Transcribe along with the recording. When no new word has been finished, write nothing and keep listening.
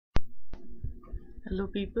Hello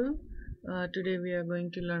people, today we are going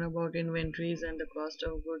to learn about inventories and the cost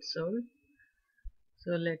of goods sold.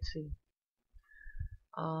 So let's see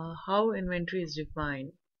how inventory is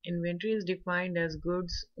defined. Inventory is defined as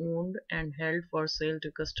goods owned and held for sale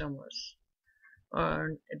to customers,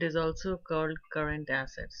 or it is also called current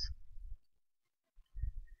assets.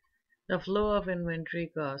 The flow of inventory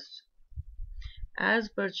costs. As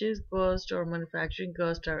purchase cost or manufacturing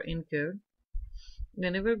costs are incurred,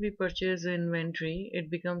 whenever we purchase inventory, it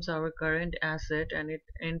becomes our current asset and its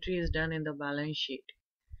entry is done in the balance sheet.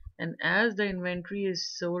 And as the inventory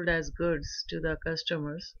is sold as goods to the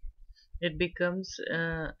customers, it becomes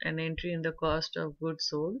an entry in the cost of goods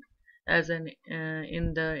sold as an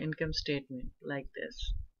in the income statement like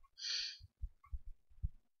this.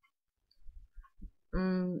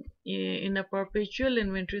 In a perpetual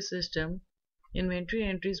inventory system, inventory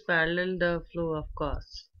entries parallel the flow of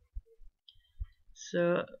costs.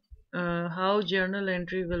 So, how journal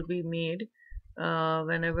entry will be made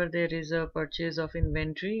whenever there is a purchase of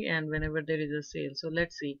inventory and whenever there is a sale. So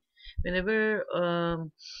let's see. Whenever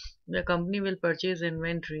the company will purchase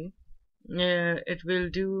inventory, it will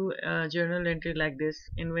do a journal entry like this: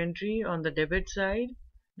 inventory on the debit side,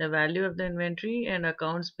 the value of the inventory, and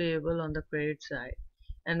accounts payable on the credit side.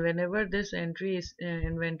 And whenever this inventory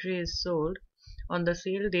is sold, on the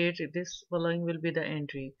sale date, this following will be the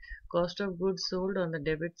entry: cost of goods sold on the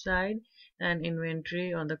debit side and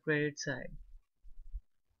inventory on the credit side.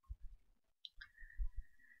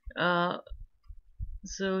 Uh,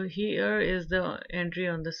 so here is the entry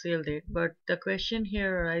on the sale date, but the question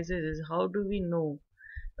here arises is how do we know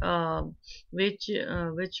which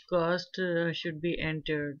cost should be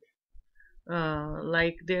entered?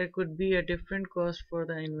 Like there could be a different cost for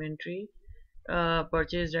the inventory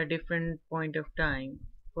purchased at different point of time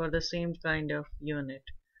for the same kind of unit.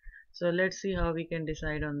 So let's see how we can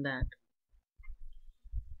decide on that.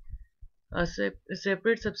 A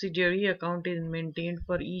separate subsidiary account is maintained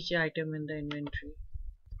for each item in the inventory.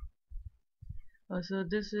 So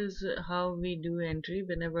this is how we do entry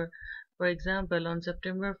whenever, for example, on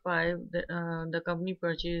September 5, the company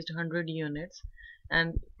purchased 100 units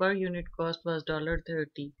and per unit cost was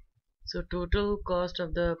 $30. So total cost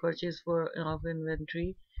of the purchase of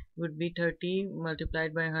inventory would be 30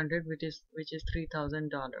 multiplied by 100, which is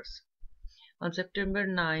 $3,000. On September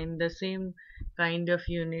 9, the same kind of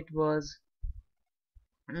unit was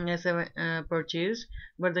purchased,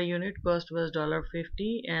 but the unit cost was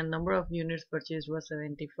 $50 and number of units purchased was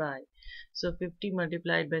 75. So 50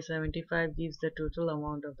 multiplied by 75 gives the total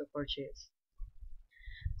amount of the purchase.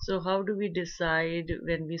 So how do we decide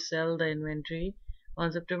when we sell the inventory? On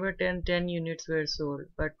September 10, 10 units were sold,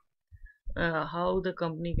 but how the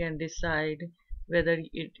company can decide whether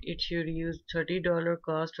it should use $30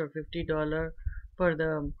 cost or $50 for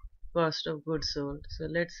the cost of goods sold. So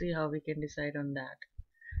let's see how we can decide on that.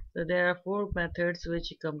 So there are four methods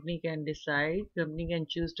which company can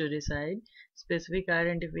choose to decide: specific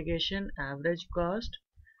identification, average cost,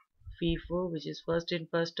 FIFO, which is first in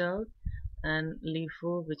first out, and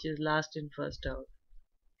LIFO, which is last in first out.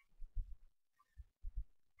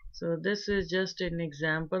 So this is just an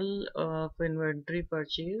example of inventory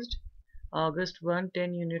purchased. August 1,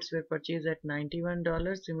 10 units were purchased at $91.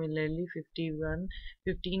 Similarly,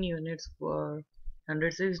 15 units for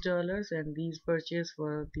 $106, and these purchased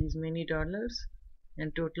for these many dollars,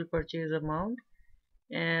 and total purchase amount.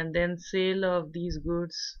 And then sale of these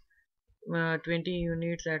goods, 20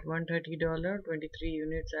 units at $130, 23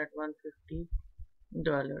 units at $150.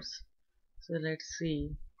 So let's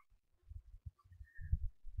see.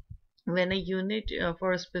 When a unit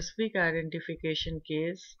for a specific identification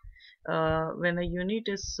case, when a unit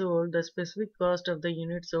is sold, the specific cost of the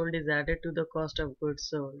unit sold is added to the cost of goods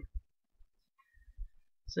sold.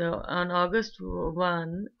 So on August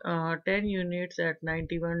 1, 10 units at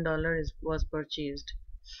 $91 was purchased.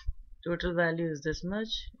 Total value is this much,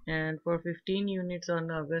 and for 15 units on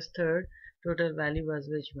August 3rd, total value was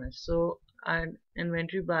which much. So our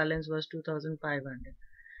inventory balance was 2,500.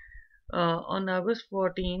 On August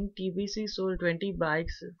 14, TBC sold 20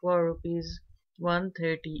 bikes for rupees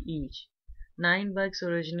 130 each. 9 bikes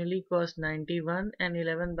originally cost 91 and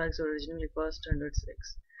 11 bikes originally cost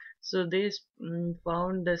 106. So they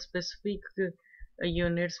found the specific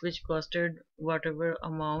units which costed whatever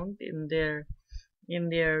amount in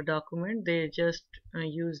their document. They just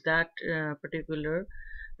use that particular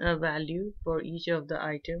value for each of the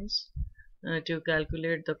items to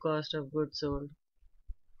calculate the cost of goods sold.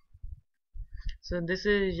 So this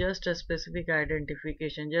is just a specific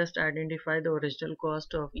identification. Just identify the original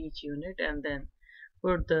cost of each unit and then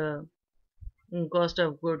put the cost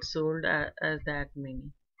of goods sold as that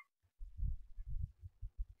many.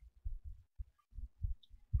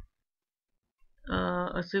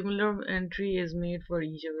 A similar entry is made for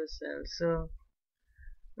each of the cells. So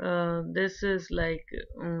this is like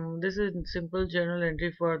this is simple journal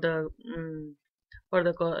entry for the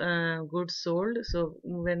goods sold. So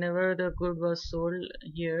whenever the good was sold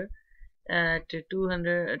here at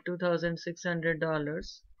 2,600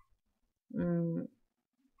 dollars, um,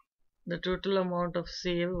 the total amount of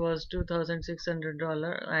sale was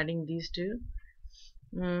 $2,600. Adding these two,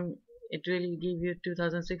 mm, it will give you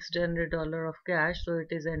 $2,600 of cash. So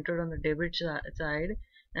it is entered on the debit side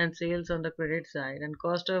and sales on the credit side. And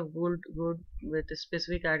cost of good with a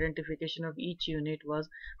specific identification of each unit was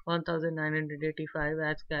 1,985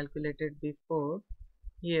 as calculated before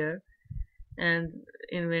here, and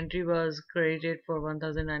inventory was credited for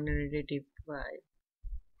 1,985.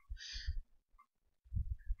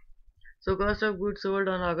 So cost of goods sold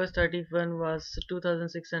on August 31 was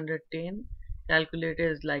 2,610,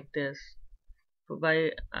 calculated like this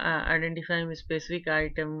by identifying a specific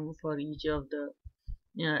item for each of the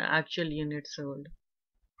actual units sold.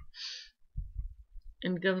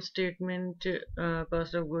 Income statement,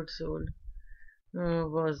 cost of goods sold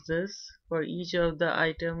was this for each of the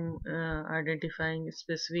item identifying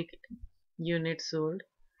specific units sold.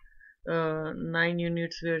 9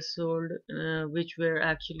 units were sold, which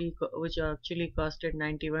actually costed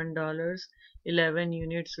 $91. 11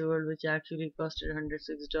 units sold, which actually costed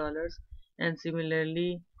 $106, and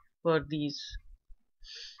similarly for these.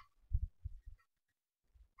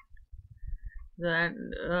 That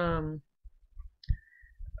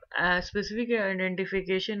a specific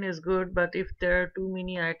identification is good, but if there are too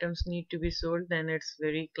many items need to be sold, then it's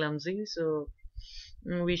very clumsy. So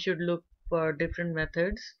we should look for different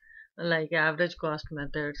methods like average cost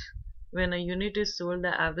methods. When a unit is sold,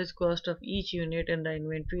 the average cost of each unit in the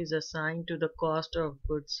inventory is assigned to the cost of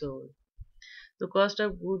goods sold. The cost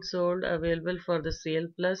of goods sold available for the sale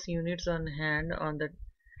plus units on hand on the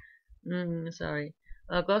sorry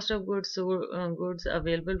cost of goods sold, goods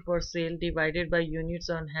available for sale divided by units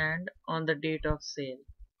on hand on the date of sale.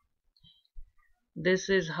 This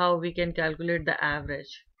is how we can calculate the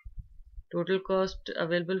average. Total cost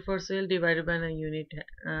available for sale divided by the unit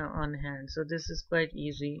on hand. So this is quite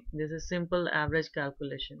easy. This is simple average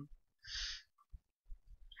calculation.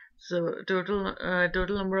 So total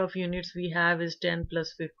number of units we have is 10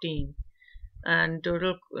 plus 15, and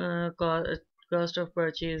total cost of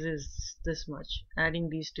purchase is this much. Adding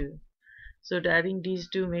these two, so adding these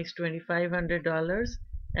two makes $2,500,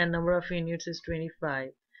 and number of units is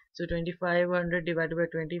 25. So 2,500 divided by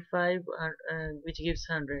 25, which gives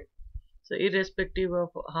 100. So irrespective of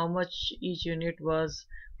how much each unit was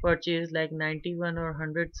purchased, like 91 or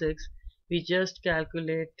 106, we just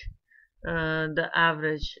calculate the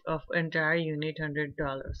average of entire unit $100,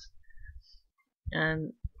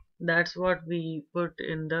 and that's what we put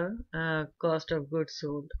in the cost of goods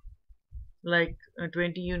sold. Like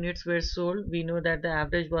 20 units were sold, we know that the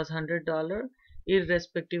average was $100,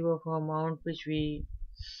 irrespective of amount which we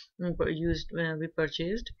we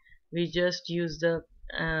purchased. We just use the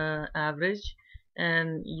average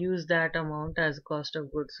and use that amount as cost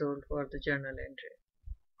of goods sold for the journal entry.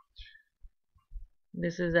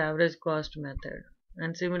 This is average cost method.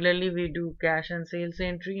 And similarly, we do cash and sales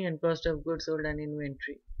entry and cost of goods sold and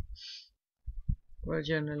inventory for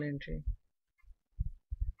journal entry.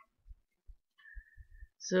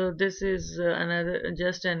 So this is another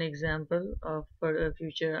just an example of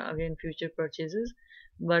future purchases.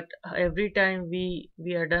 But every time we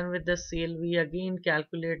are done with the sale, we again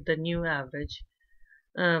calculate the new average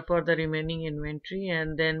for the remaining inventory,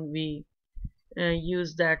 and then we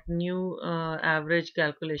use that new average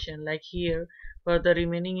calculation. Like here, for the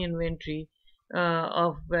remaining inventory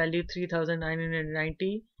of value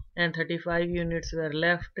 3,990, and 35 units were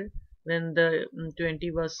left when the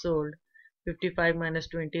 20 was sold. 55 minus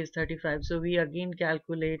 20 is 35. So we again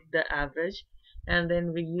calculate the average, and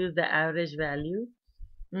then we use the average value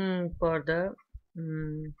for the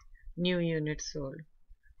new units sold.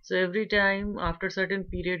 So every time after certain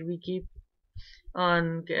period, we keep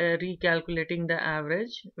on recalculating the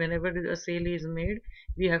average. Whenever a sale is made,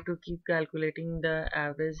 we have to keep calculating the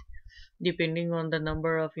average depending on the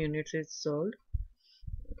number of units it's sold,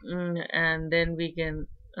 and then we can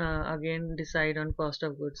again decide on cost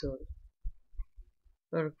of goods sold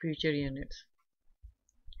for future units.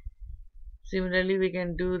 Similarly, we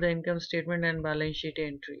can do the income statement and balance sheet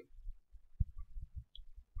entry.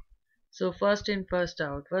 So first in first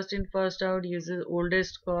out. First in first out uses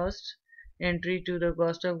oldest cost entry to the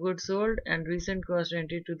cost of goods sold and recent cost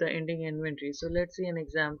entry to the ending inventory. So let's see an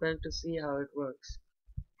example to see how it works.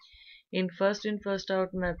 In first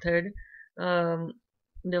out method, um,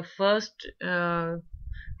 the first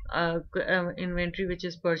inventory which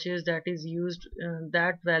is purchased, that is used,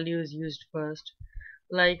 that value is used first.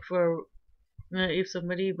 Like for if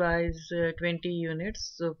somebody buys 20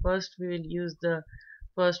 units, so first we will use the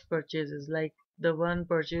first purchases, like the one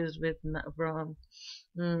purchased with from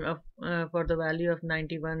for the value of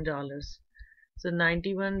 $91. So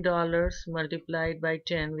 $91 multiplied by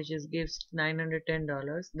 10, which is gives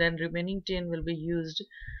 $910. Then remaining 10 will be used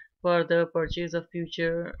for the purchase of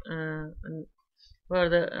future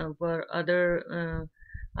for other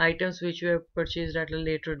items which were purchased at a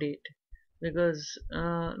later date, because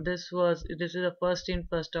this is a first in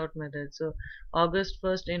first out method. So August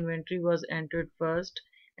 1st inventory was entered first,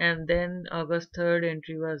 and then August 3rd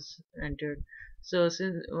entry was entered. So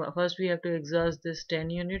since first we have to exhaust this 10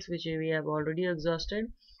 units which we have already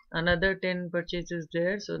exhausted, another 10 purchases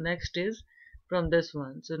there, so next is from this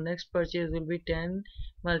one. So next purchase will be 10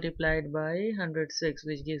 multiplied by 106,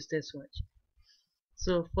 which gives this much.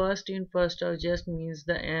 So first in first out just means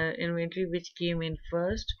the inventory which came in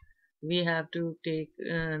first, we have to take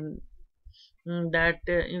that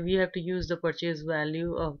we have to use the purchase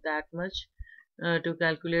value of that much to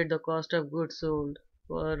calculate the cost of goods sold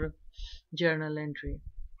for journal entry.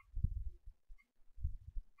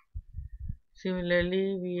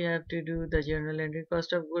 Similarly, we have to do the journal entry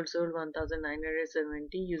cost of goods sold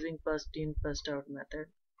 1970 using first in first out method.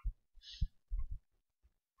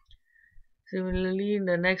 Similarly,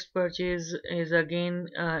 the next purchase is again,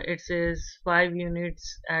 it says 5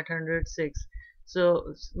 units at 106.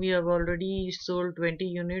 So we have already sold 20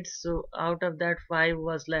 units, so out of that 5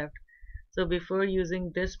 was left. So before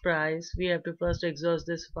using this price, we have to first exhaust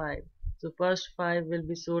this 5. So first 5 will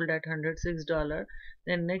be sold at $106,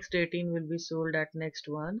 then next 18 will be sold at next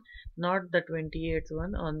one, not the 28th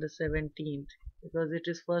one on the 17th, because it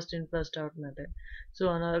is first in first out method. So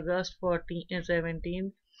on August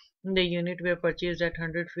 17th, the unit were purchased at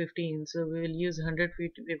 115, so we will use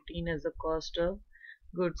 115 as the cost of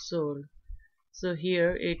goods sold. So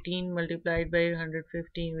here 18 multiplied by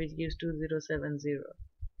 115, which gives 2070.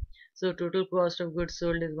 So total cost of goods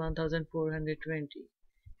sold is 1420.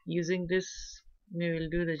 Using this, we will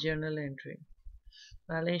do the journal entry.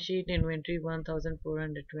 Balance sheet inventory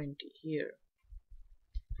 1420 here.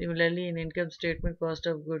 Similarly, in income statement, cost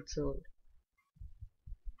of goods sold.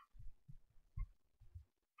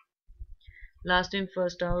 Last in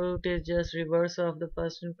first out is just reverse of the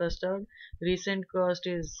first in first out. Recent cost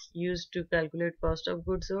is used to calculate cost of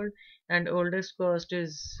goods sold, and oldest cost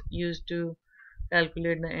is used to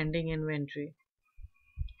calculate the ending inventory.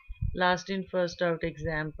 Last in first out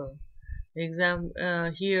example.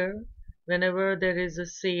 Here, whenever there is a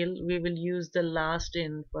sale, we will use the last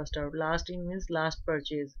in first out. Last in means last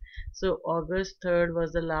purchase. So August 3rd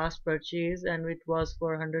was the last purchase, and it was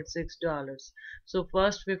for $106. So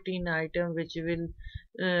first 15 item which will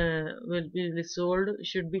be sold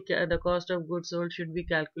should be the cost of goods sold should be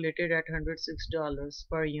calculated at $106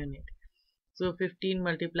 per unit. So 15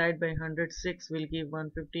 multiplied by 106 will give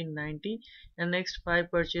 115.90, and next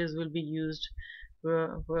 5 purchase will be used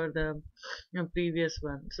for the previous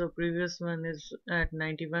one. So previous one is at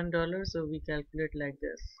 $91, so we calculate like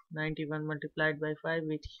this: 91 multiplied by 5,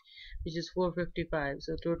 which is 455.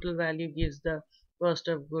 So total value gives the cost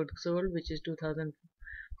of goods sold, which is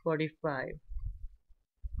 2045.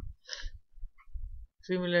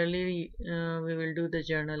 Similarly, we will do the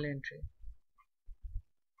journal entry.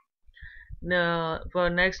 Now for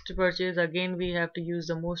next purchase, again we have to use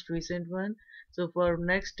the most recent one. So for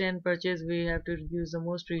next 10 purchase, we have to use the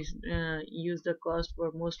most recent, use the cost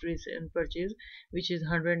for most recent purchase, which is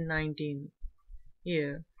 119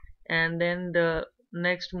 here. And then the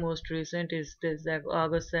next most recent is this, like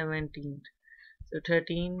August 17th. So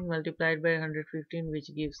 13 multiplied by 115, which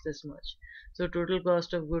gives this much. So total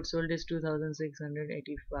cost of goods sold is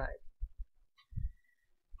 2685.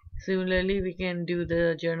 Similarly, we can do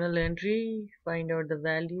the journal entry, find out the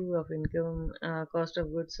value of income, cost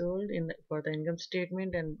of goods sold for the income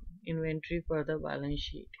statement, and inventory for the balance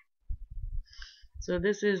sheet. So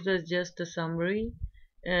this is just the summary.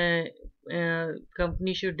 Uh,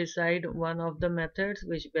 Company should decide one of the methods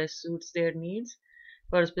which best suits their needs.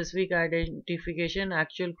 For specific identification,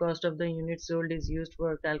 actual cost of the units sold is used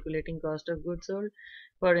for calculating cost of goods sold.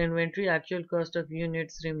 For inventory, actual cost of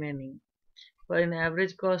units remaining. For an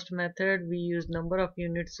average cost method, we use number of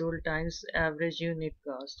units sold times average unit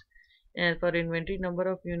cost. And for inventory, number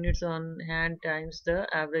of units on hand times the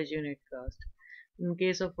average unit cost. In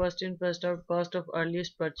case of first in first out, cost of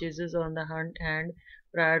earliest purchases on the hand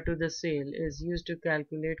prior to the sale is used to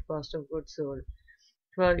calculate cost of goods sold.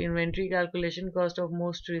 For inventory calculation, cost of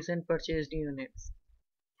most recent purchased units.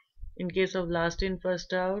 In case of last in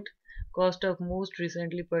first out, Cost of most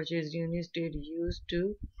recently purchased units did used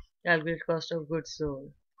to calculate cost of goods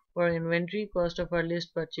sold. For inventory, cost of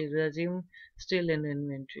earliest purchase, we assume still in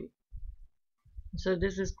inventory. So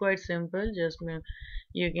this is quite simple.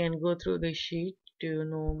 You can go through the sheet to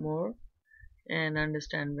know more and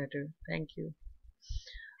understand better. Thank you.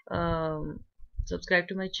 Um, Subscribe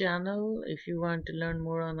to my channel if you want to learn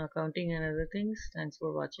more on accounting and other things. Thanks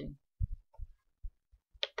for watching.